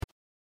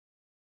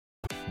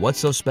What's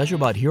so special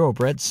about Hero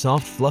Bread's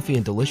soft, fluffy,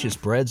 and delicious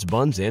breads,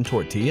 buns, and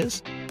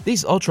tortillas?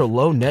 These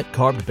ultra-low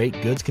net-carb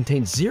baked goods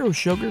contain zero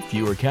sugar,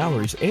 fewer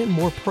calories, and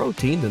more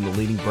protein than the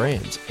leading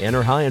brands, and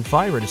are high in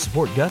fiber to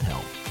support gut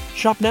health.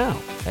 Shop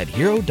now at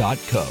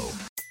Hero.co.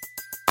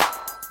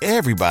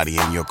 Everybody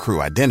in your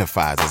crew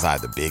identifies as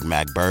either Big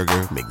Mac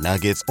Burger,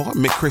 McNuggets, or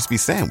McCrispy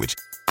Sandwich.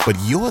 But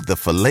you're the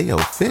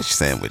Filet-O-Fish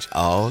Sandwich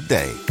all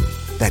day.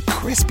 That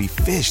crispy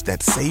fish,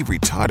 that savory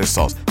tartar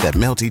sauce, that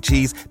melty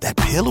cheese, that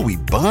pillowy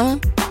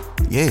bun.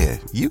 Yeah,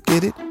 you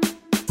get it.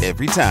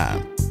 Every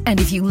time.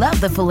 And if you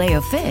love the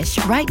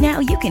Filet-O-Fish, right now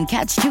you can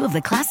catch two of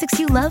the classics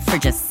you love for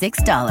just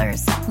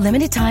 $6.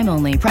 Limited time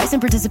only. Price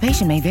and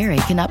participation may vary.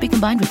 Cannot be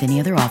combined with any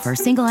other offer.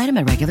 Single item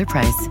at regular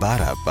price.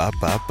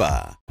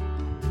 Ba-da-ba-ba-ba.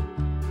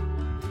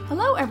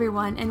 Hello,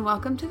 everyone, and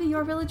welcome to the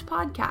Your Village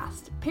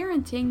podcast,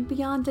 Parenting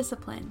Beyond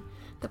Discipline,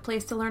 the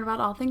place to learn about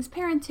all things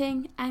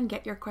parenting and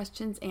get your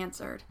questions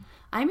answered.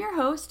 I'm your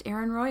host,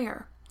 Erin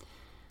Royer.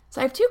 So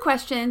I have two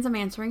questions I'm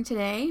answering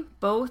today,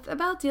 both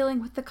about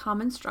dealing with the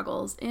common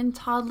struggles in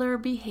toddler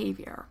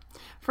behavior.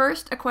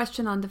 First, a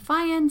question on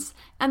Defiance,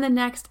 and the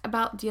next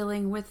about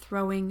dealing with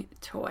throwing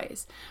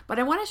toys. But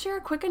I want to share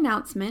a quick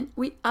announcement.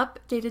 We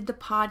updated the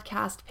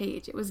podcast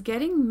page. It was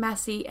getting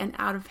messy and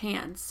out of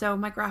hand, so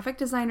my graphic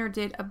designer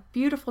did a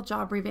beautiful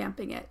job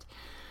revamping it.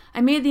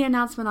 I made the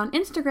announcement on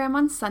Instagram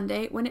on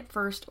Sunday when it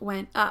first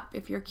went up.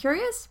 If you're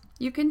curious,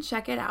 you can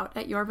check it out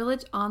at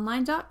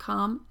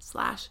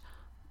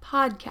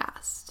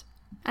yourvillageonline.com/podcast.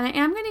 And I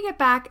am going to get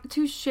back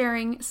to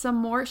sharing some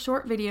more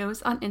short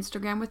videos on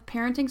Instagram with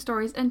parenting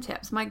stories and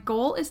tips. My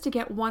goal is to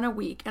get one a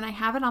week, and I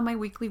have it on my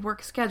weekly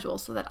work schedule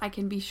so that I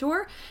can be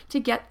sure to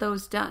get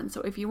those done.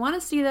 So if you want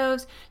to see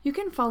those, you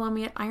can follow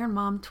me at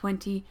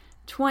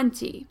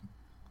IronMom2020.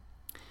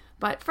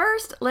 But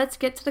first, let's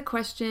get to the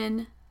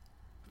question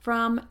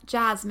from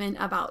Jasmine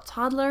about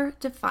toddler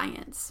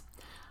Defiance.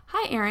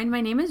 Hi, Erin.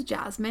 My name is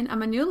Jasmine.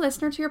 I'm a new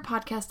listener to your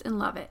podcast and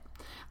love it.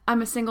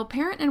 I'm a single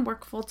parent and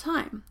work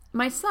full-time.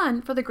 My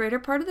son, for the greater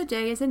part of the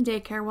day, is in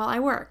daycare while I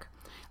work.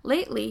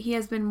 Lately, he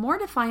has been more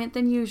defiant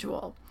than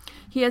usual.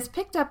 He has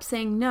picked up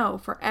saying no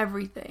for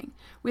everything.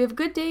 We have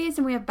good days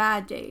and we have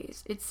bad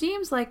days. It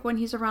seems like when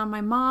he's around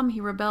my mom,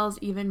 he rebels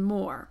even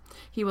more.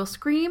 He will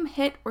scream,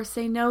 hit, or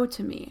say no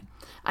to me.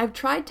 I've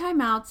tried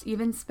timeouts,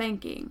 even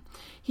spanking.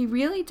 He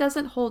really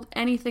doesn't hold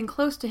anything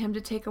close to him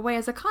to take away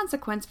as a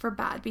consequence for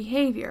bad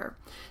behavior.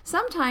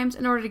 Sometimes,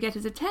 in order to get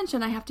his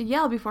attention, I have to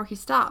yell before he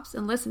stops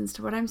and listens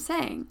to what I'm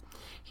saying.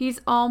 He's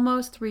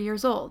almost 3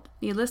 years old.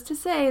 Needless to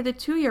say, the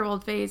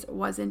 2-year-old phase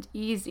wasn't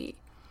easy.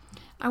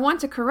 I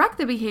want to correct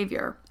the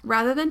behavior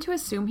rather than to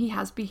assume he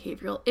has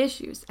behavioral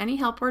issues. Any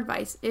help or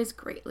advice is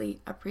greatly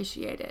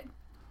appreciated.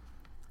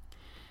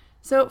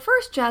 So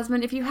first,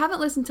 Jasmine, if you haven't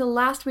listened to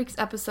last week's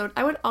episode,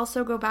 I would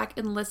also go back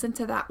and listen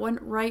to that one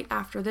right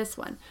after this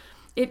one.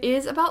 It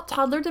is about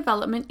toddler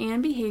development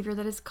and behavior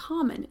that is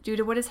common due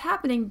to what is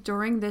happening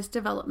during this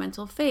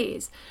developmental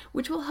phase,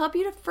 which will help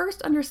you to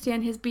first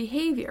understand his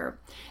behavior,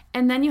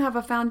 and then you have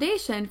a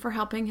foundation for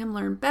helping him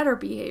learn better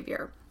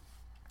behavior.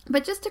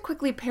 But just to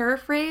quickly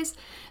paraphrase,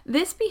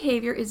 this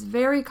behavior is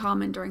very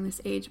common during this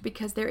age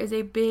because there is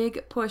a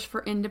big push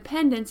for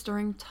independence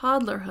during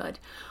toddlerhood.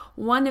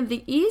 One of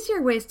the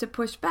easier ways to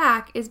push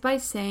back is by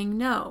saying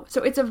no.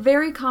 So it's a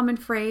very common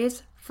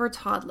phrase for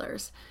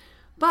toddlers.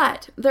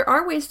 But there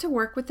are ways to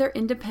work with their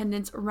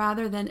independence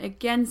rather than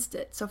against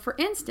it. So for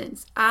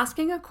instance,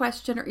 asking a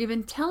question or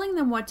even telling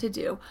them what to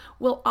do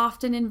will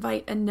often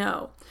invite a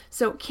no.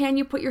 So can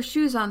you put your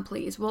shoes on,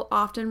 please, will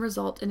often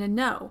result in a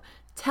no.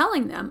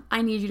 Telling them,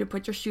 I need you to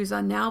put your shoes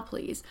on now,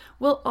 please,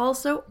 will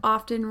also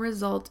often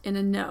result in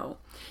a no.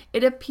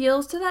 It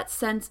appeals to that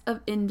sense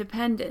of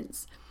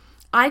independence.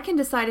 I can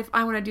decide if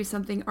I want to do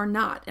something or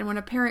not. And when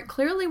a parent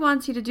clearly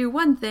wants you to do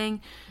one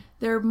thing,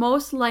 they're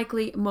most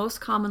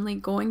commonly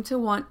going to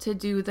want to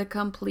do the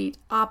complete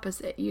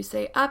opposite. You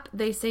say up,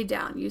 they say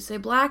down. You say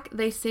black,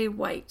 they say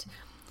white.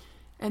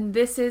 And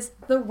this is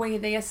the way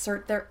they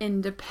assert their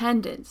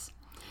independence.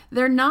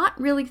 They're not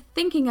really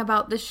thinking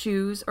about the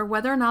shoes or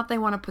whether or not they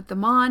want to put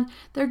them on.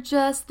 They're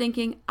just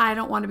thinking, I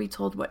don't want to be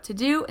told what to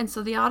do. And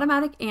so the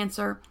automatic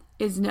answer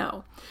is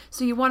no.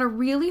 So you want to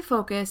really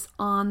focus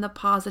on the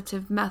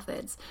positive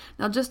methods.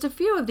 Now, just a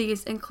few of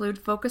these include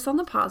focus on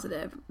the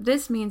positive.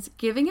 This means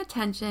giving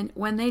attention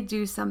when they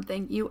do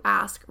something you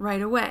ask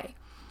right away.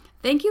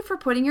 Thank you for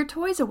putting your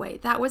toys away.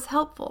 That was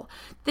helpful.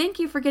 Thank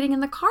you for getting in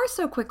the car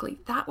so quickly.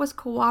 That was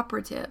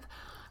cooperative.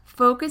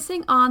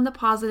 Focusing on the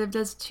positive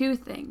does two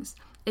things.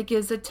 It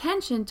gives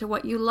attention to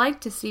what you like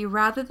to see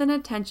rather than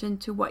attention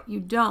to what you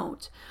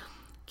don't.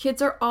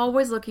 Kids are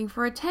always looking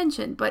for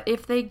attention, but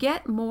if they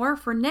get more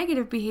for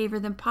negative behavior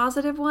than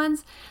positive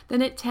ones,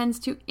 then it tends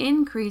to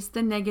increase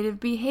the negative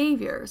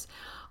behaviors.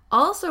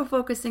 Also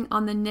focusing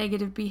on the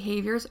negative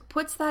behaviors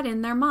puts that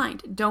in their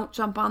mind. Don't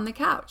jump on the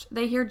couch.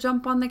 They hear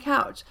jump on the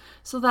couch,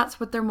 so that's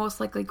what they're most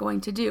likely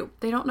going to do.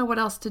 They don't know what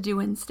else to do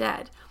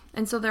instead,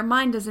 and so their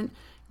mind doesn't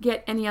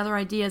get any other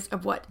ideas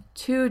of what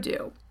to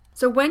do.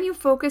 So when you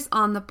focus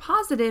on the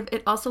positive,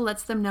 it also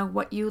lets them know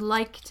what you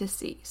like to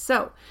see.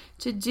 So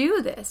to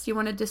do this, you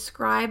want to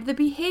describe the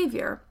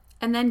behavior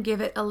and then give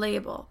it a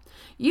label.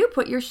 You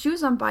put your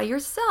shoes on by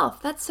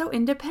yourself. That's so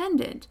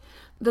independent.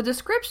 The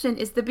description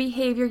is the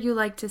behavior you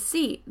like to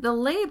see. The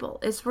label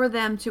is for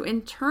them to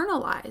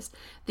internalize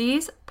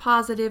these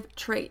positive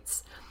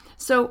traits.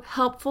 So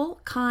helpful,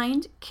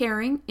 kind,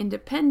 caring,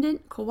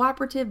 independent,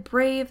 cooperative,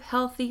 brave,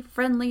 healthy,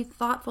 friendly,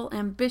 thoughtful,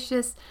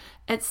 ambitious,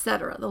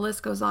 etc. The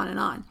list goes on and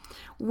on.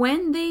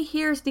 When they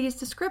hear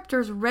these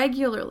descriptors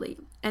regularly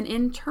and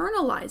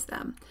internalize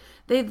them,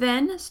 they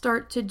then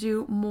start to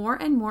do more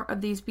and more of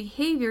these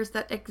behaviors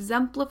that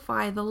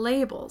exemplify the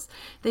labels.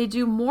 They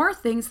do more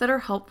things that are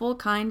helpful,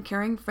 kind,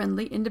 caring,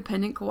 friendly,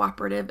 independent,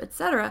 cooperative,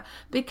 etc.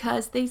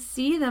 because they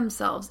see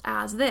themselves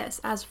as this,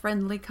 as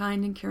friendly,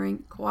 kind, and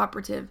caring,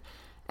 cooperative,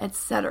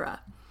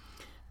 etc.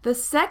 The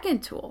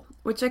second tool,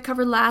 which I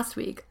covered last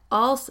week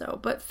also,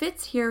 but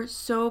fits here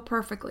so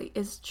perfectly,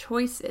 is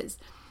choices.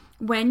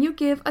 When you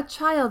give a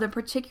child, and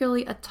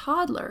particularly a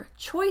toddler,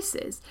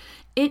 choices,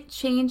 it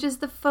changes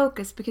the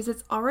focus because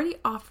it's already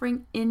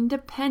offering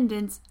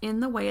independence in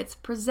the way it's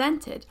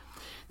presented.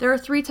 There are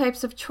 3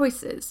 types of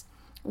choices: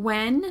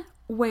 when,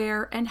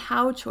 where, and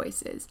how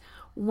choices.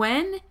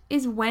 When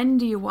is when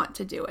do you want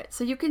to do it?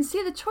 So you can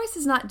see the choice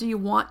is not do you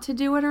want to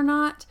do it or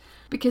not,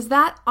 because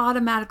that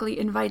automatically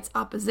invites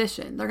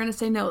opposition. They're going to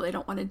say no, they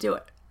don't want to do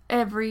it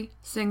every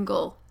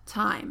single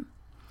time.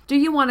 Do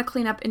you want to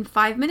clean up in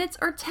 5 minutes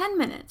or 10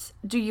 minutes?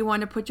 Do you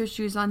want to put your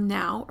shoes on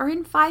now or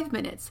in 5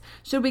 minutes?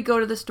 Should we go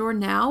to the store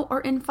now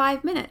or in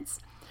 5 minutes?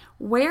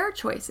 Where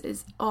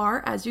choices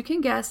are, as you can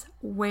guess,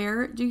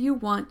 where do you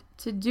want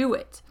to do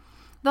it?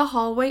 The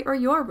hallway or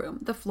your room,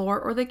 the floor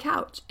or the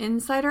couch,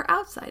 inside or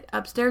outside,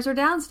 upstairs or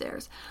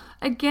downstairs.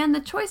 Again, the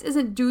choice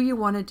isn't do you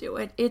want to do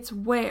it, it's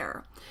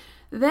where.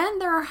 Then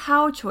there are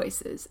how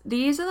choices.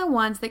 These are the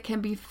ones that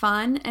can be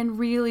fun and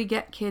really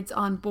get kids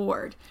on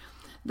board.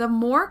 The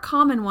more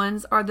common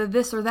ones are the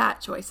this or that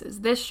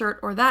choices, this shirt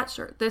or that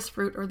shirt, this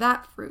fruit or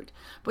that fruit.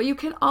 But you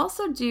can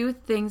also do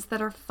things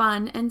that are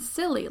fun and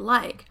silly,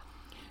 like,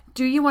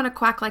 do you want to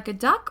quack like a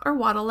duck or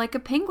waddle like a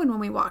penguin when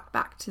we walk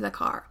back to the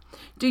car?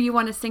 Do you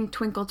want to sing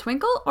Twinkle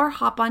Twinkle or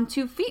hop on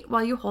 2 feet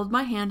while you hold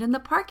my hand in the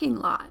parking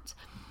lot?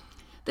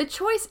 The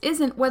choice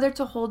isn't whether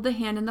to hold the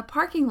hand in the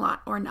parking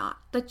lot or not.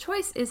 The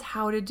choice is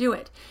how to do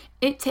it.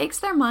 It takes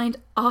their mind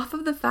off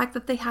of the fact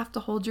that they have to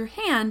hold your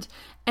hand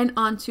and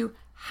onto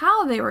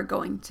how they were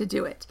going to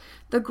do it.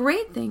 The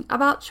great thing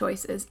about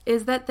choices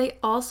is that they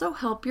also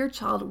help your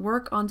child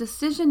work on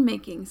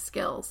decision-making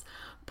skills.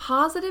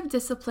 Positive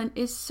discipline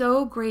is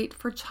so great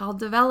for child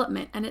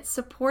development, and it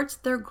supports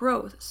their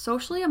growth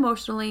socially,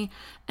 emotionally,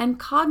 and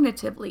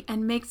cognitively,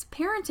 and makes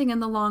parenting in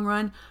the long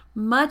run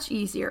much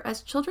easier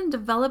as children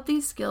develop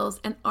these skills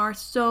and are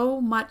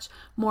so much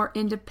more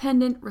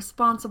independent,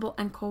 responsible,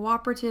 and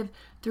cooperative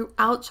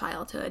throughout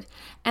childhood.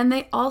 And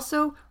they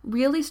also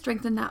really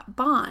strengthen that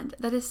bond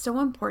that is so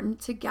important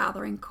to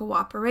gathering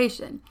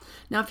cooperation.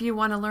 Now, if you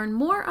want to learn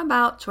more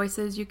about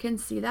choices, you can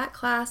see that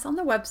class on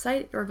the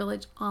website at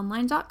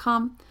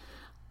yourvillageonline.com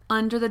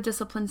under the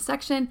discipline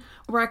section,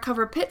 where I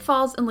cover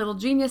pitfalls and little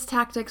genius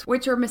tactics,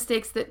 which are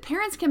mistakes that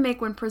parents can make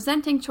when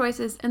presenting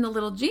choices. And the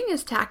little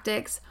genius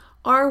tactics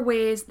are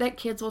ways that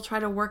kids will try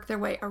to work their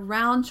way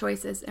around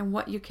choices and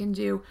what you can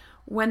do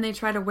when they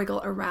try to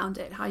wiggle around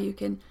it, how you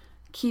can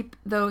keep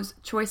those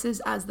choices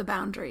as the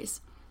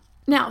boundaries.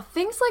 Now,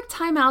 things like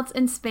timeouts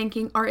and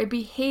spanking are a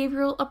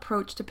behavioral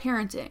approach to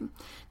parenting.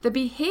 The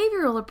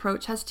behavioral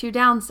approach has 2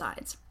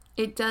 downsides.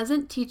 It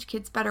doesn't teach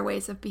kids better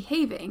ways of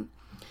behaving.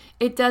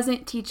 It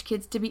doesn't teach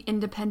kids to be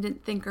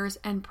independent thinkers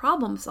and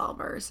problem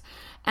solvers.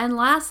 And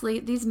lastly,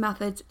 these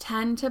methods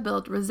tend to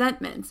build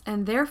resentments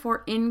and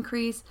therefore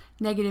increase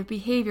negative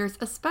behaviors,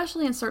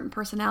 especially in certain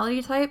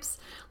personality types,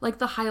 like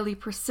the highly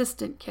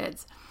persistent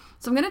kids.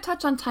 So I'm going to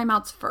touch on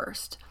timeouts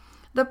first.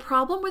 The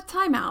problem with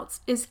timeouts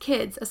is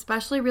kids,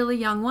 especially really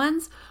young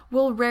ones,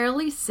 will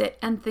rarely sit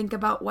and think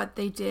about what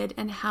they did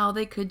and how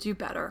they could do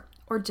better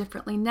or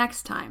differently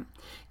next time.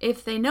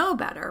 If they know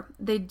better,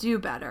 they do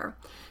better.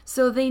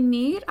 So they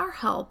need our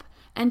help,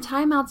 and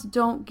timeouts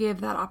don't give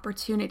that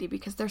opportunity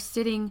because they're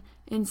sitting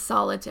in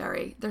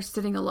solitary, they're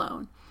sitting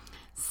alone.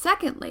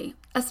 Secondly,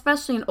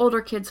 especially in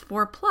older kids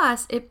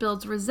 4+, it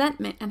builds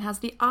resentment and has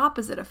the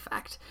opposite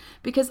effect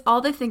because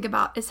all they think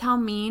about is how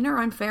mean or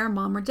unfair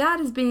mom or dad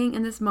is being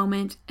in this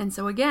moment. And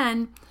so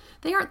again,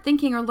 they aren't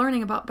thinking or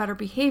learning about better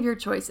behavior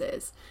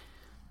choices.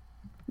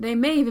 They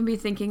may even be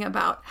thinking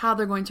about how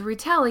they're going to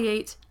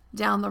retaliate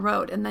down the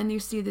road. And then you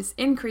see this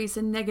increase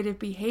in negative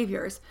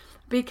behaviors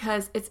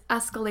because it's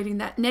escalating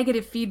that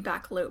negative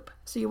feedback loop.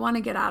 So you want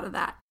to get out of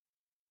that.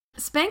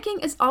 Spanking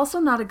is also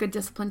not a good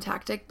discipline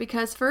tactic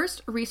because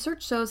first,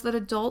 research shows that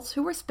adults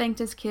who were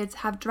spanked as kids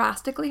have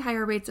drastically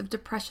higher rates of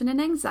depression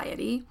and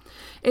anxiety.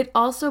 It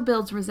also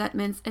builds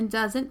resentments and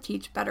doesn't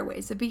teach better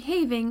ways of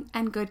behaving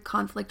and good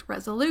conflict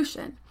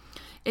resolution.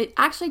 It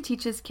actually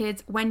teaches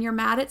kids when you're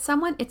mad at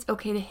someone, it's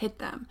okay to hit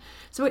them.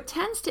 So it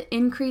tends to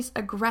increase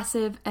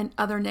aggressive and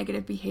other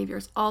negative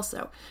behaviors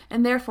also,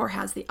 and therefore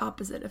has the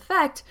opposite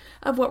effect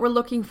of what we're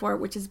looking for,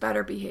 which is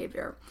better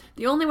behavior.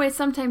 The only way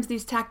sometimes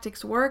these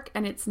tactics work,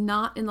 and it's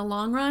not in the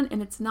long run,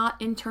 and it's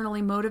not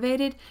internally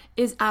motivated,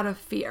 is out of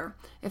fear.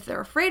 If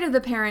they're afraid of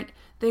the parent,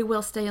 they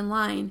will stay in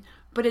line,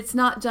 but it's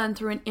not done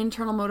through an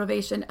internal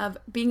motivation of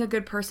being a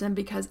good person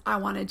because I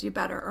want to do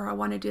better, or I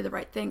want to do the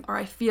right thing, or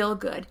I feel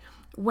good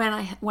when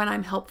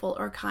I'm helpful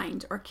or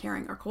kind or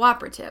caring or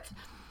cooperative.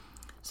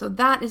 So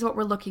that is what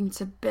we're looking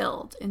to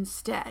build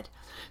instead.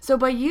 So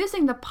by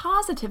using the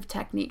positive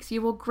techniques,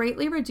 you will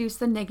greatly reduce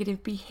the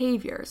negative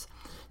behaviors.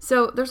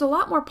 So there's a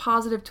lot more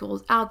positive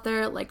tools out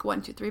there like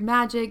 1, 2, 3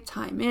 Magic,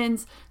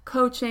 time-ins,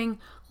 coaching,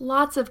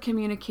 lots of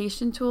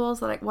communication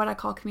tools, like what I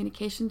call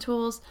communication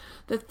tools,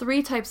 the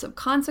 3 types of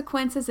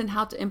consequences and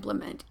how to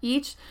implement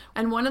each.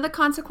 And one of the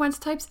consequence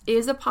types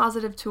is a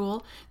positive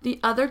tool. The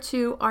other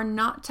 2 are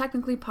not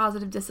technically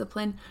positive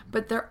discipline,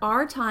 but there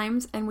are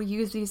times, and we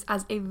use these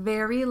as a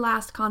very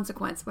last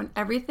consequence when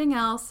everything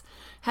else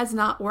has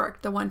not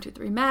worked. The 1, 2,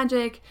 3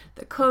 Magic,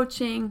 the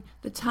coaching,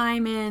 the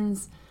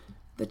time-ins,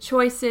 the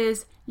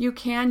choices. You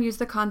can use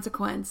the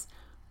consequence,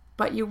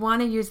 but you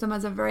want to use them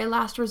as a very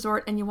last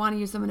resort, and you want to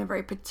use them in a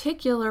very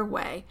particular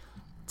way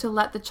to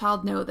let the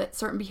child know that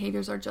certain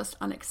behaviors are just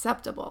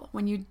unacceptable.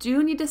 When you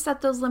do need to set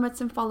those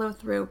limits and follow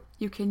through,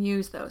 you can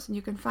use those. And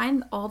you can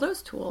find all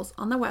those tools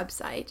on the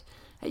website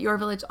at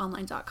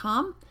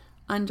yourvillageonline.com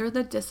under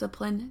the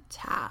Discipline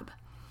tab.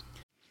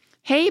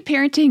 Hey,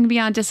 Parenting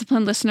Beyond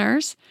Discipline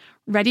listeners.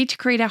 Ready to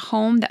create a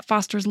home that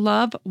fosters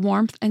love,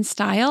 warmth, and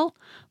style?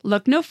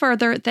 Look no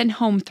further than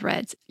Home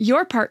Threads,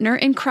 your partner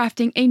in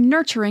crafting a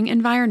nurturing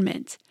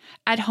environment.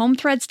 At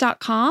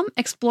homethreads.com,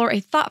 explore a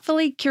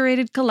thoughtfully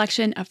curated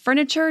collection of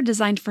furniture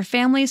designed for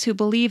families who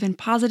believe in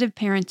positive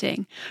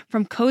parenting.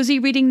 From cozy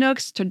reading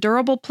nooks to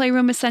durable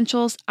playroom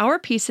essentials, our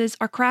pieces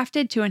are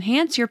crafted to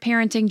enhance your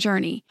parenting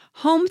journey.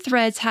 Home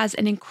Threads has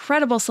an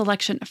incredible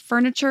selection of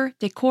furniture,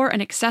 decor,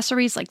 and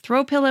accessories like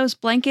throw pillows,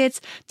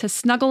 blankets, to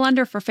snuggle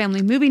under for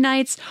family movie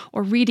nights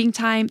or reading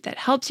time that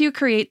helps you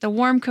create the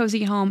warm,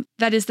 cozy home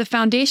that is the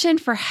foundation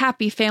for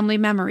happy family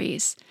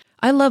memories.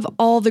 I love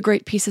all the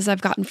great pieces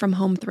I've gotten from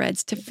Home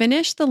Threads to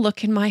finish the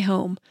look in my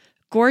home.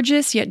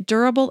 Gorgeous yet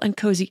durable and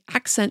cozy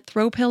accent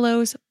throw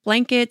pillows,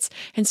 blankets,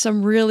 and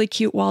some really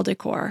cute wall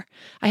decor.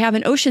 I have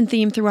an ocean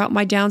theme throughout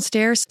my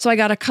downstairs, so I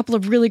got a couple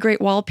of really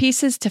great wall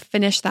pieces to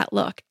finish that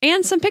look,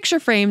 and some picture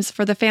frames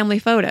for the family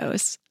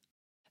photos.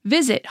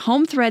 Visit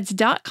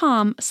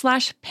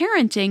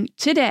homethreads.com/parenting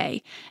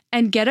today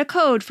and get a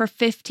code for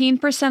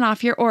 15%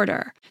 off your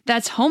order.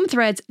 That's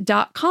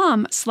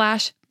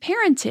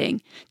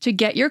homethreads.com/parenting to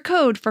get your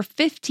code for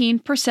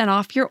 15%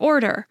 off your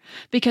order,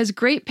 because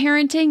great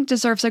parenting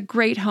deserves a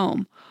great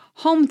home.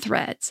 Home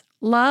Threads,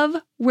 love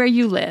where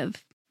you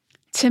live.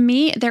 To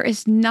me, there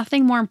is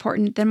nothing more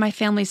important than my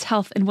family's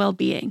health and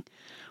well-being.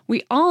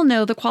 We all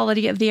know the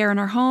quality of the air in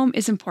our home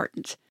is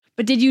important.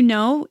 But did you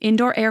know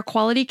indoor air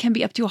quality can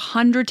be up to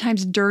 100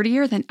 times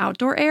dirtier than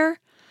outdoor air?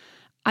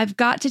 I've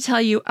got to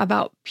tell you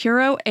about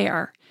Puro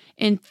Air.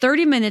 In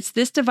 30 minutes,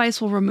 this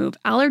device will remove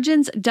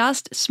allergens,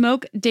 dust,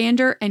 smoke,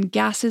 dander, and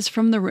gases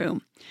from the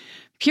room.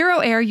 Puro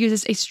Air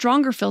uses a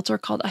stronger filter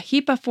called a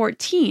HEPA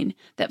 14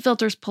 that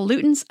filters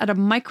pollutants at a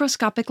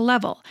microscopic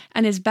level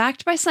and is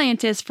backed by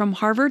scientists from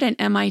Harvard and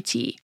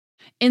MIT.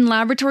 In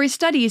laboratory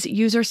studies,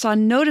 users saw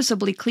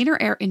noticeably cleaner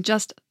air in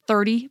just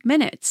 30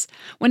 minutes.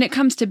 When it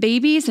comes to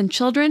babies and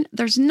children,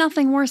 there's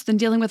nothing worse than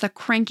dealing with a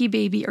cranky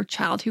baby or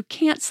child who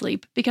can't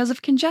sleep because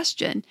of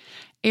congestion.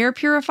 Air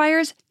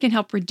purifiers can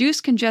help reduce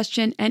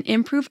congestion and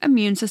improve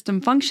immune system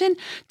function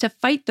to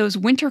fight those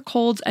winter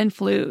colds and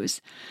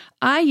flus.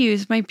 I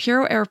use my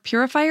Puro Air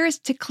purifiers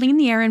to clean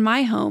the air in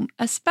my home,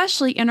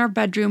 especially in our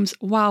bedrooms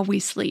while we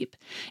sleep.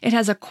 It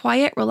has a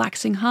quiet,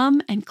 relaxing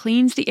hum and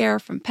cleans the air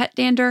from pet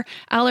dander,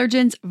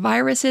 allergens,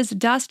 viruses,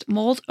 dust,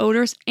 mold,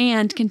 odors,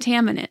 and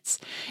contaminants.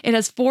 It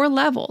has 4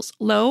 levels: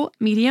 low,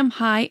 medium,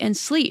 high, and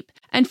sleep,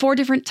 and 4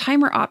 different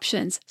timer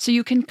options, so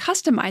you can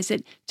customize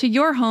it to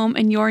your home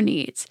and your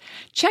needs.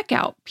 Check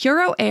out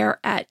Puro Air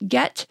at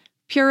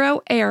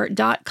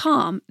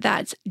getpuroair.com.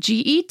 That's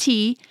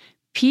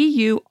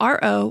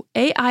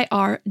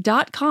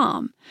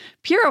GETPUROAIR.com.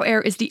 Puro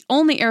Air is the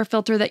only air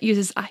filter that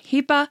uses a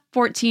HEPA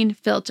 14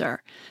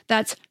 filter.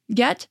 That's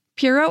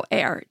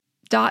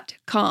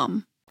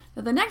getpuroair.com.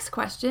 Now, the next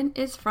question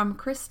is from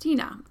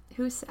Christina,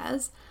 who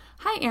says,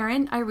 "Hi,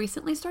 Erin. I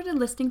recently started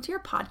listening to your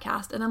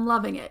podcast and I'm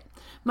loving it.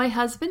 My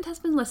husband has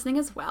been listening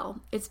as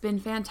well. It's been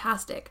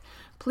fantastic.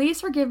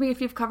 Please forgive me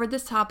if you've covered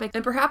this topic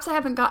and perhaps I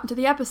haven't gotten to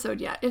the episode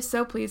yet. If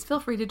so, please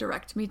feel free to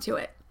direct me to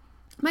it.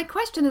 My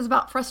question is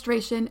about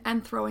frustration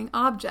and throwing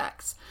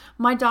objects.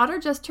 My daughter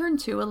just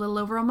turned 2 a little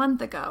over a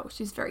month ago.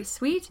 She's very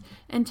sweet,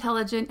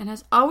 intelligent, and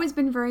has always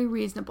been very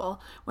reasonable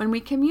when we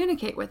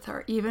communicate with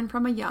her, even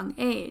from a young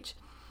age.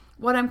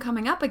 What I'm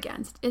coming up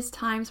against is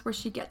times where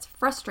she gets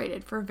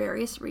frustrated for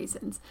various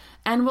reasons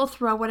and will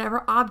throw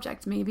whatever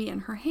object may be in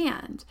her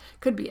hand.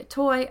 Could be a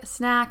toy, a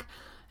snack,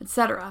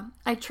 etc.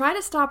 I try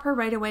to stop her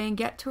right away and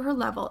get to her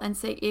level and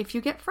say, if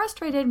you get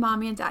frustrated,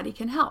 mommy and daddy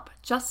can help.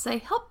 Just say,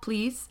 help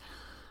please.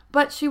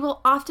 But she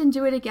will often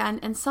do it again,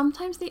 and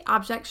sometimes the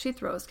object she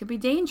throws can be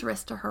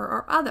dangerous to her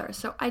or others,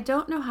 so I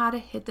don't know how to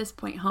hit this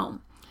point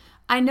home.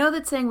 I know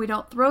that saying we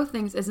don't throw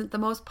things isn't the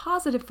most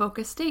positive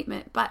focused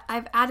statement, but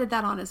I've added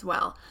that on as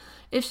well.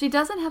 If she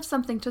doesn't have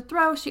something to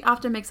throw, she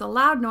often makes a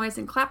loud noise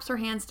and claps her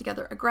hands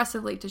together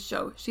aggressively to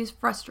show she's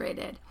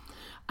frustrated.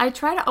 I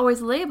try to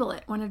always label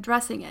it when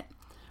addressing it.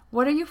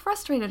 What are you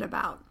frustrated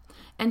about?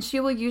 And she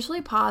will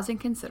usually pause and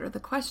consider the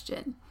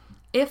question.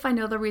 If I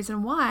know the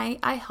reason why,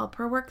 I help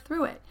her work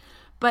through it.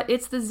 But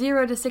it's the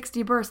 0 to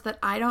 60 burst that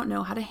I don't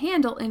know how to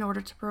handle in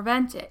order to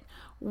prevent it.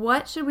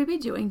 What should we be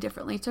doing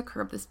differently to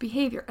curb this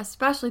behavior,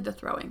 especially the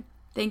throwing?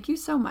 Thank you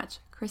so much,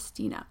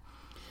 Christina.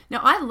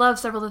 Now, I love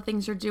several of the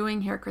things you're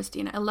doing here,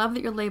 Christina. I love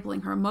that you're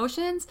labeling her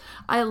emotions.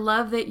 I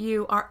love that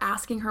you are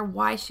asking her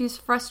why she's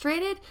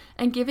frustrated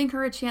and giving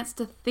her a chance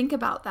to think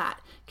about that,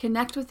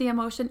 connect with the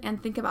emotion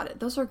and think about it.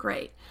 Those are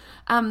great.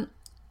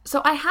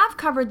 So I have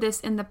covered this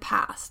in the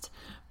past,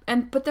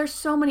 but there's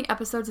so many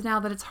episodes now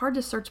that it's hard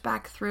to search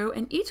back through,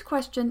 and each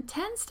question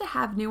tends to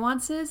have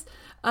nuances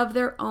of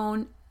their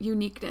own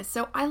uniqueness.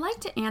 So I like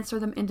to answer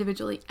them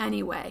individually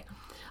anyway.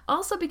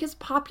 Also, because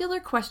popular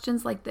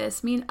questions like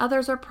this mean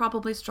others are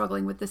probably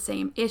struggling with the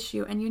same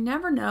issue, and you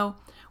never know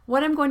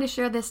what I'm going to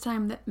share this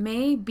time that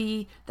may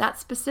be that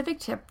specific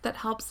tip that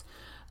helps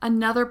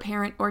another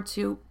parent or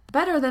two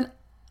better than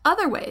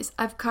other ways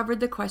I've covered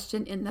the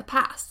question in the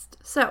past.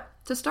 So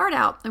to start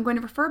out, I'm going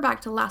to refer back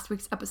to last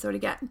week's episode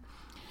again.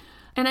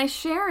 And I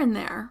share in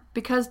there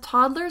because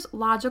toddlers'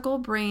 logical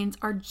brains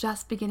are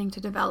just beginning to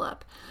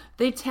develop.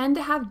 They tend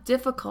to have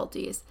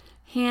difficulties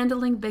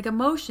handling big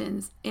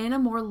emotions in a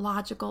more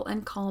logical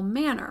and calm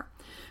manner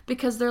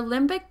because their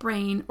limbic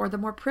brain, or the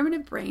more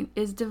primitive brain,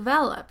 is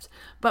developed.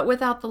 But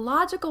without the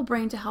logical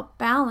brain to help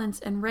balance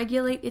and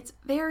regulate, it's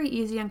very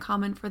easy and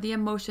common for the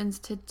emotions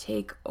to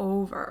take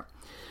over.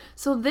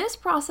 So this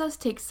process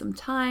takes some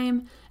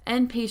time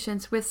and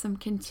patience with some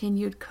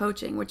continued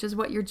coaching, which is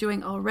what you're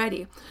doing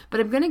already. But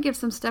I'm going to give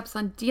some steps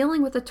on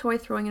dealing with the toy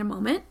throwing in a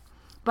moment.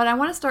 But I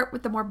want to start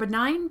with the more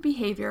benign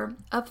behavior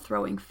of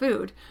throwing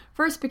food.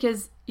 First,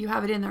 because you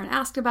have it in there and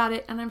asked about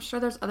it, and I'm sure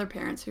there's other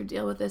parents who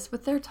deal with this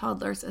with their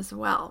toddlers as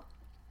well.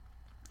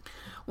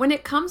 When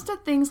it comes to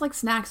things like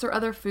snacks or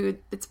other food,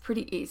 it's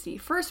pretty easy.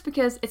 First,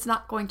 because it's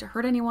not going to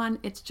hurt anyone,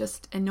 it's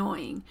just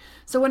annoying.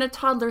 So when a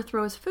toddler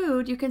throws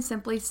food, you can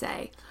simply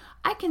say,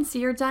 I can see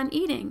you're done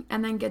eating,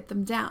 and then get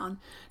them down.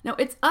 Now,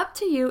 it's up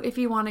to you if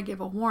you want to give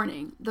a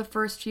warning the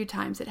first few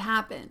times it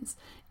happens.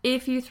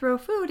 If you throw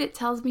food, it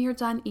tells me you're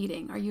done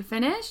eating. Are you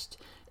finished?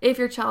 If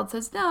your child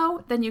says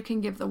no, then you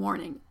can give the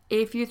warning.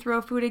 If you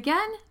throw food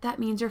again, that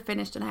means you're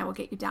finished and I will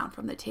get you down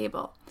from the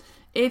table.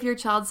 If your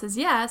child says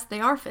yes, they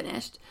are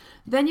finished,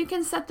 then you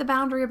can set the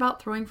boundary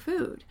about throwing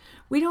food.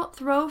 We don't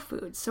throw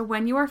food, so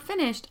when you are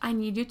finished, I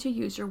need you to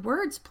use your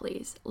words,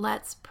 please.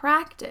 Let's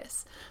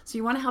practice. So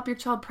you want to help your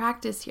child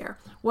practice here,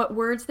 what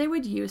words they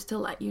would use to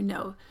let you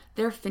know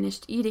they're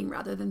finished eating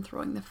rather than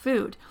throwing the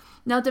food.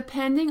 Now,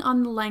 depending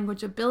on the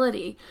language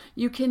ability,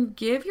 you can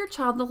give your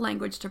child the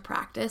language to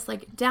practice,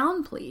 like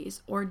down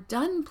please or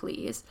done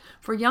please,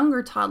 for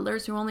younger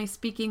toddlers who are only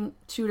speaking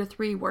 2 to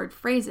 3 word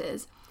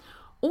phrases.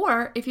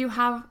 Or if you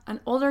have an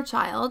older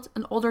child,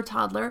 an older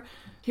toddler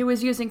who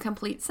is using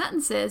complete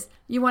sentences,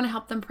 you want to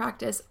help them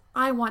practice,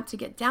 I want to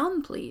get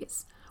down,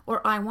 please,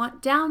 or I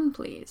want down,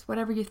 please,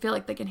 whatever you feel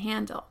like they can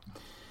handle.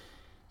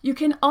 You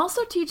can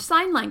also teach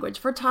sign language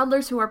for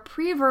toddlers who are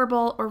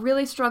pre-verbal or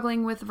really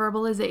struggling with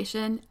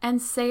verbalization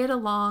and say it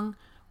along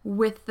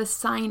with the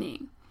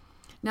signing.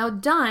 Now,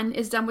 done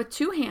is done with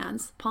 2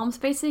 hands, palms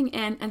facing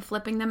in and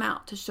flipping them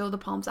out to show the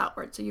palms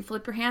outward. So you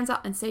flip your hands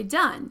out and say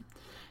done.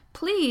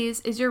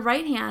 Please is your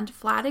right hand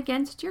flat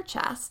against your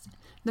chest,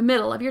 the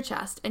middle of your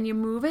chest, and you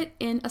move it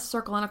in a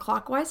circle in a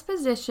clockwise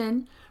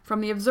position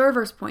from the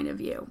observer's point of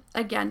view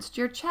against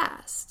your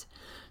chest.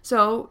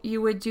 So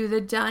you would do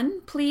the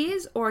done,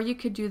 please, or you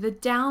could do the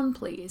down,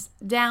 please.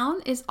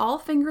 Down is all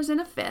fingers in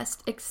a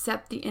fist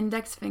except the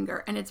index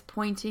finger, and it's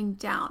pointing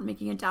down,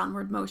 making a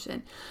downward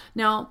motion.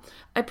 Now,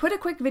 I put a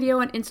quick video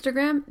on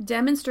Instagram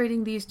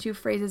demonstrating these 2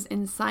 phrases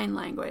in sign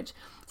language,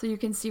 so you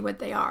can see what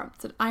they are.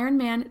 It's an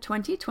Ironman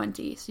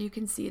 2020, so you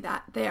can see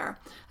that there.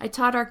 I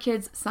taught our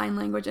kids sign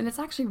language, and it's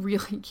actually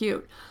really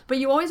cute. But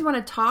you always want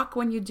to talk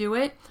when you do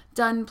it.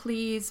 Done,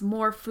 please,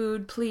 more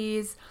food,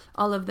 please,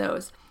 all of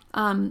those.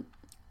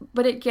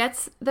 But it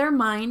gets their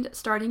mind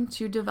starting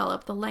to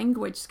develop the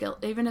language skill,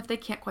 even if they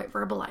can't quite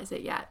verbalize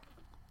it yet.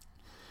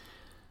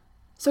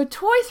 So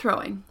toy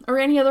throwing or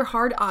any other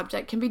hard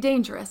object can be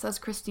dangerous, as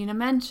Christina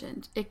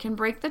mentioned. It can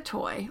break the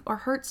toy or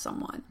hurt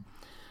someone.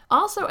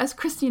 Also, as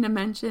Christina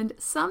mentioned,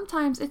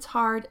 sometimes it's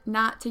hard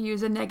not to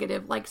use a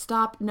negative like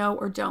stop, no,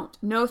 or don't.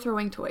 No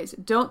throwing toys.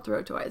 Don't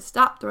throw toys.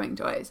 Stop throwing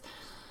toys.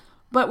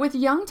 But with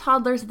young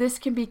toddlers, this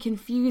can be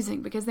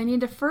confusing because they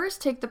need to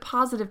first take the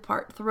positive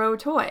part, throw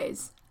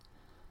toys,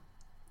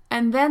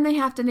 And then they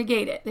have to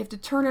negate it. They have to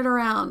turn it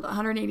around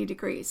 180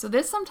 degrees. So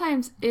this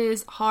sometimes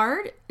is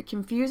hard. It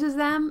confuses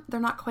them. They're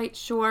not quite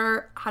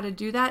sure how to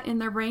do that in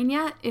their brain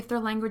yet if their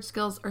language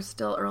skills are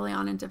still early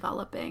on in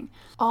developing.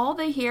 All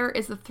they hear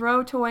is the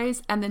throw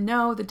toys and the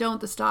no, the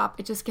don't, the stop.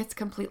 It just gets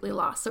completely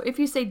lost. So if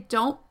you say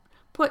don't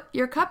put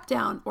your cup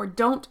down or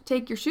don't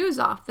take your shoes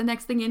off, the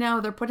next thing you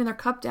know, they're putting their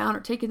cup down or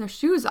taking their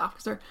shoes off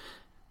because their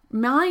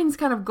mind's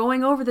kind of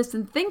going over this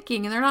and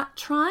thinking, and they're not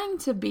trying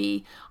to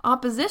be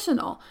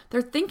oppositional.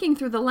 They're thinking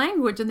through the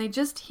language and they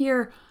just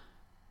hear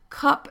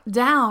cup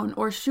down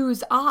or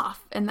shoes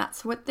off, and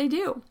that's what they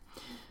do.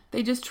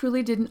 They just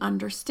truly didn't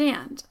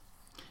understand.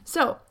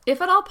 So,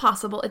 if at all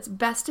possible, it's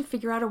best to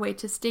figure out a way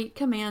to state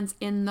commands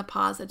in the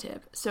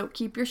positive. So,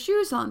 keep your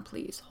shoes on,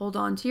 please. Hold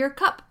on to your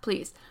cup,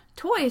 please.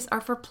 Toys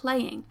are for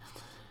playing.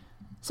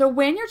 So,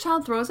 when your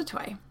child throws a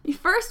toy, you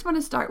first want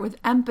to start with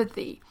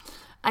empathy.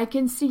 I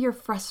can see you're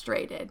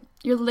frustrated.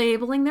 You're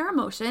labeling their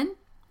emotion,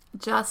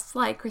 just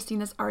like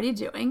Christina's already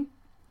doing.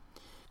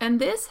 And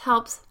this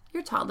helps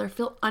your toddler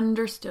feel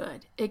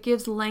understood. It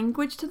gives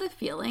language to the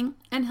feeling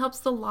and helps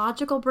the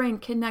logical brain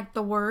connect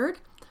the word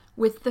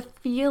with the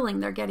feeling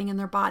they're getting in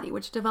their body,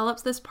 which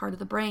develops this part of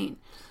the brain.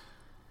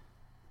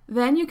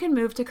 Then you can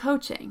move to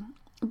coaching.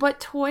 But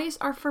toys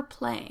are for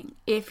playing.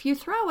 If you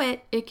throw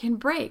it, it can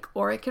break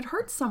or it could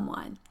hurt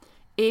someone.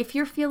 If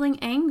you're feeling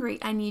angry,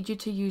 I need you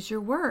to use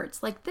your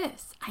words like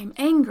this: I'm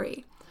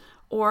angry.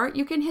 Or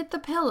you can hit the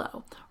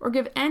pillow or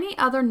give any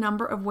other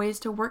number of ways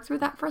to work through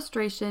that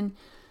frustration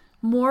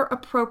more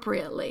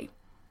appropriately.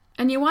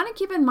 And you want to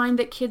keep in mind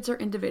that kids are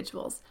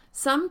individuals.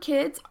 Some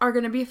kids are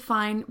going to be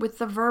fine with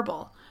the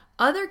verbal.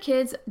 Other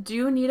kids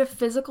do need a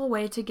physical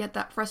way to get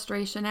that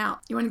frustration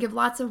out. You want to give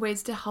lots of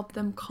ways to help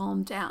them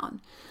calm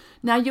down.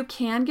 Now, you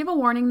can give a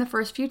warning the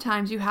first few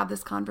times you have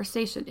this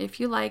conversation if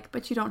you like,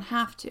 but you don't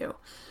have to.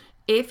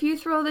 If you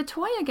throw the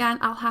toy again,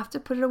 I'll have to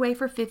put it away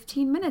for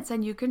 15 minutes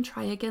and you can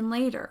try again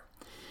later.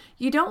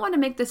 You don't want to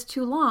make this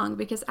too long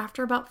because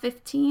after about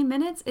 15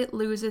 minutes, it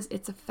loses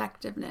its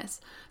effectiveness.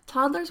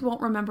 Toddlers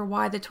won't remember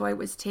why the toy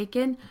was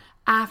taken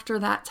after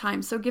that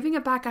time. So giving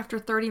it back after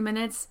 30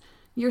 minutes,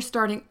 you're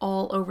starting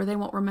all over. They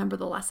won't remember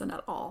the lesson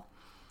at all.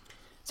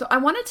 So I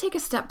want to take a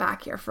step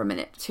back here for a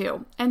minute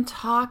too and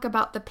talk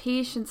about the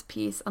patience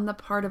piece on the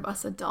part of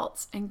us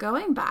adults and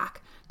going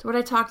back to what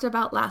I talked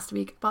about last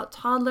week about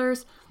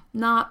toddlers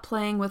not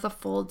playing with a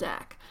full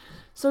deck.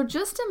 So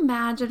just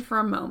imagine for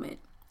a moment,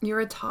 you're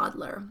a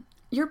toddler.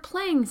 You're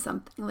playing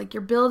something like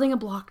you're building a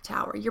block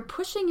tower. You're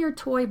pushing your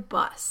toy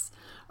bus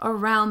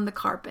around the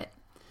carpet.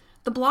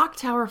 The block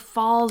tower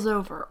falls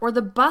over or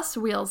the bus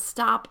wheels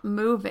stop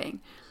moving.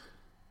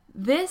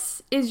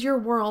 This is your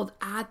world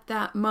at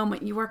that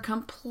moment. You are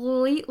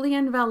completely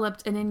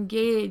enveloped and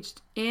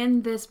engaged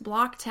in this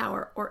block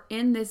tower or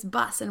in this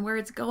bus and where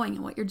it's going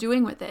and what you're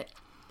doing with it.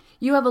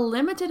 You have a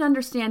limited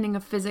understanding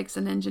of physics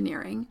and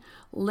engineering,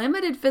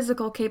 limited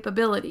physical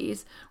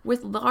capabilities,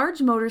 with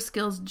large motor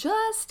skills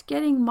just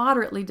getting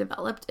moderately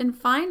developed, and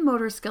fine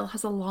motor skill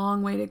has a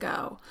long way to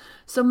go.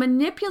 So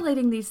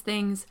manipulating these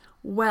things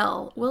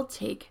well will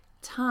take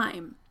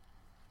time,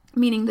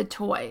 meaning the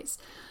toys.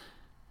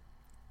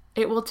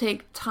 It will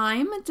take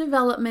time,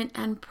 development,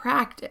 and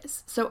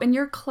practice. So in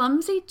your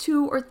clumsy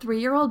 2 or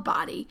 3-year-old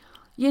body,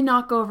 you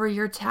knock over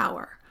your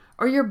tower.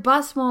 Or your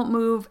bus won't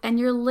move and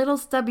your little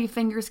stubby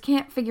fingers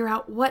can't figure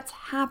out what's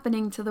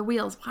happening to the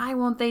wheels. Why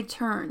won't they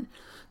turn?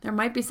 There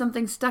might be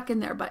something stuck in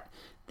there, but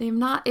they're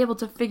not able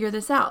to figure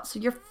this out. So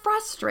you're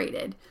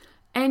frustrated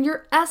and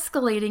you're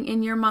escalating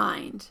in your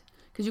mind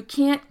because you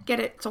can't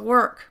get it to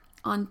work.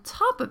 On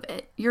top of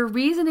it, your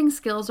reasoning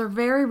skills are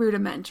very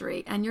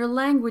rudimentary and your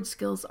language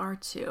skills are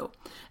too,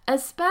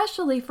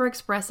 especially for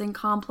expressing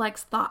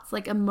complex thoughts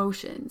like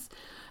emotions.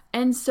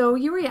 And so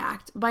you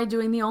react by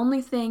doing the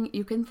only thing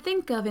you can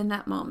think of in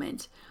that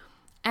moment,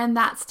 and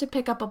that's to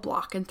pick up a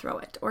block and throw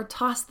it, or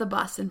toss the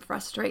bus in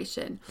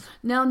frustration.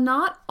 Now,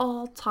 not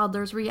all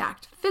toddlers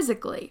react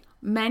physically.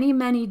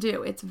 Many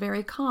do. It's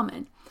very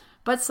common.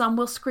 But some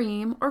will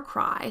scream or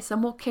cry.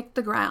 Some will kick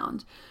the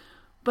ground.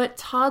 But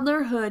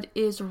toddlerhood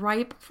is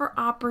ripe for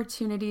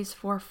opportunities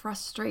for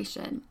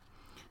frustration.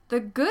 The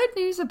good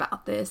news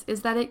about this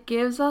is that it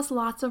gives us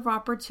lots of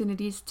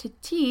opportunities to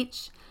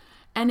teach,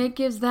 and it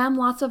gives them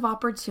lots of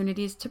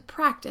opportunities to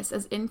practice,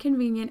 as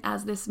inconvenient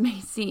as this may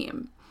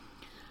seem.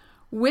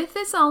 With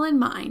this all in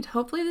mind,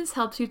 hopefully this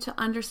helps you to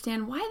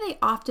understand why they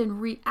often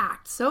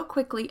react so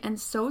quickly and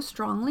so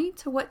strongly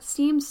to what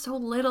seems so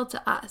little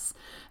to us,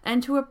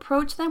 and to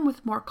approach them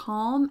with more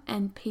calm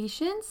and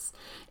patience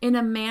in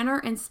a manner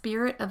and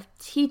spirit of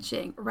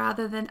teaching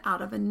rather than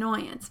out of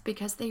annoyance,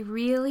 because they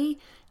really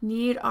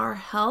need our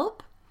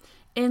help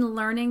in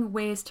learning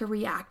ways to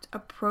react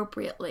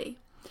appropriately.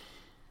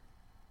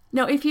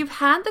 Now, if you've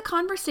had the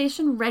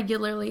conversation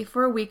regularly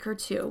for a week or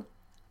two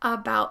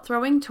about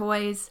throwing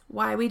toys,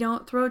 why we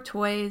don't throw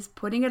toys,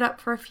 putting it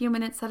up for a few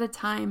minutes at a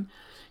time,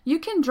 you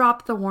can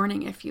drop the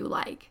warning if you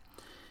like.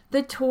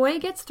 The toy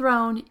gets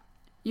thrown,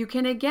 you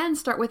can again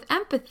start with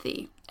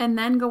empathy and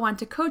then go on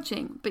to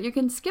coaching, but you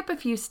can skip a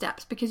few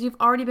steps because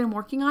you've already been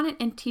working on it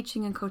and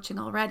teaching and coaching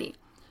already.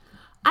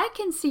 I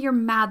can see you're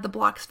mad the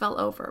blocks fell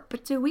over,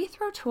 but do we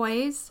throw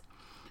toys?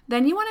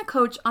 Then you want to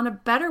coach on a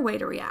better way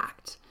to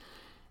react.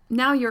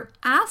 Now you're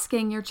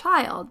asking your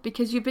child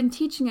because you've been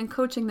teaching and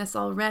coaching this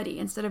already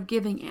instead of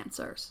giving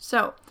answers.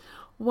 So,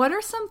 what are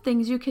some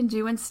things you can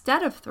do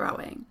instead of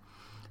throwing?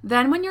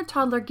 Then when your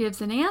toddler gives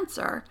an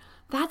answer,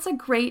 that's a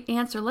great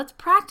answer. Let's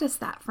practice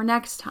that for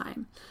next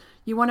time.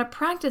 You want to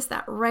practice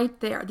that right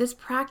there. This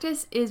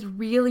practice is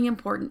really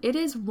important. It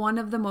is one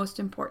of the most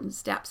important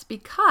steps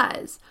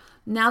because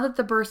now that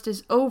the burst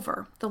is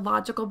over, the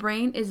logical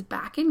brain is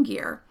back in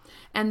gear,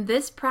 and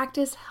this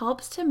practice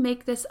helps to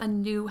make this a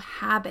new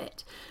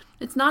habit.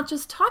 It's not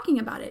just talking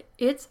about it,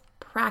 it's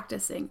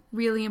practicing.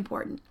 Really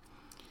important.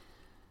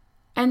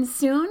 And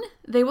soon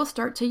they will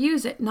start to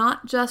use it,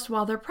 not just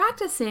while they're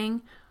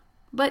practicing,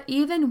 but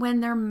even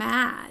when they're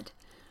mad.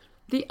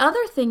 The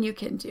other thing you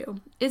can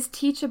do is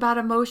teach about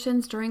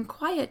emotions during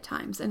quiet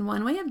times. And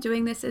one way of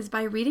doing this is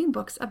by reading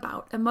books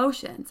about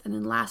emotions. And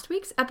in last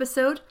week's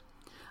episode,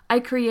 I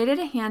created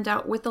a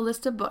handout with a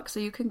list of books. So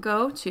you can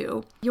go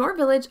to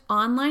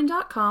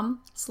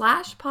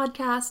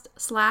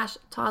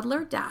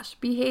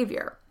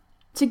yourvillageonline.com/podcast/toddler-behavior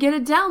to get a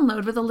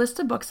download with a list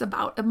of books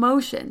about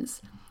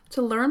emotions,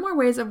 to learn more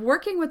ways of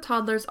working with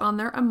toddlers on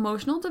their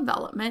emotional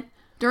development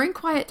during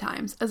quiet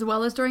times, as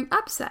well as during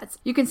upsets.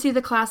 You can see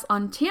the class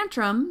on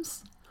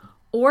tantrums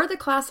or the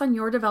class on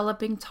your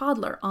developing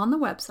toddler on the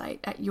website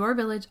at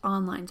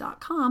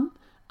yourvillageonline.com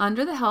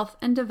under the Health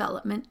and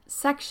Development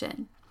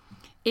section.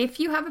 If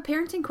you have a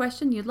parenting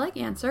question you'd like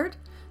answered,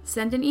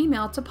 send an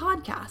email to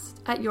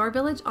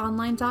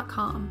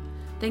podcast@yourvillageonline.com.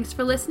 Thanks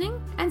for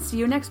listening and see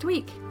you next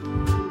week.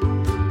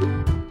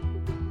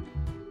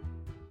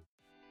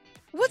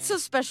 What's so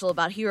special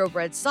about Hero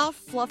Bread's soft,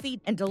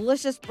 fluffy, and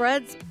delicious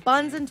breads,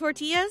 buns, and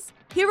tortillas?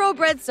 Hero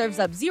Bread serves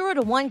up 0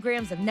 to 1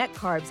 grams of net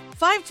carbs,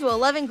 5 to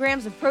 11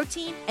 grams of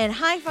protein, and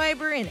high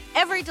fiber in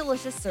every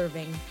delicious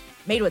serving.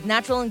 Made with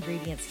natural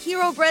ingredients,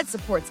 Hero Bread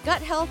supports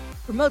gut health,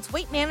 promotes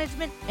weight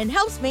management, and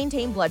helps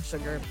maintain blood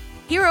sugar.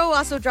 Hero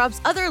also drops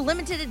other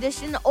limited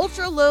edition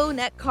ultra-low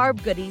net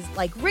carb goodies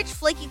like rich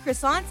flaky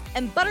croissants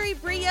and buttery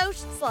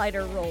brioche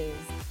slider rolls.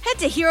 Head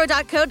to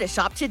hero.co to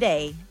shop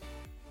today.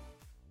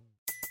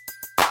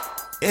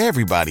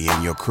 Everybody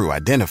in your crew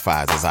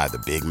identifies as either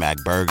Big Mac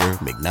Burger,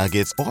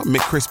 McNuggets, or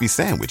McCrispy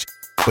Sandwich.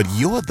 But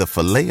you're the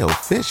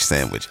Filet-O-Fish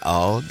Sandwich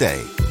all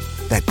day.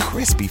 That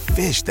crispy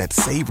fish, that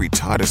savory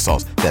tartar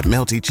sauce, that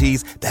melty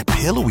cheese, that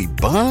pillowy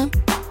bun.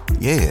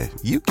 Yeah,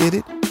 you get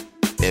it.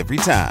 Every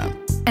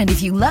time. And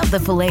if you love the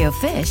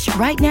Filet-O-Fish,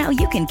 right now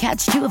you can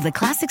catch 2 of the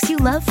classics you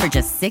love for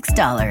just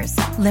 $6.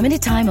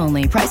 Limited time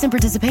only. Price and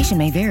participation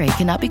may vary.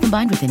 Cannot be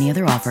combined with any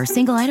other offer.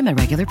 Single item at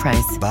regular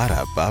price.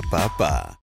 Ba-da-ba-ba-ba.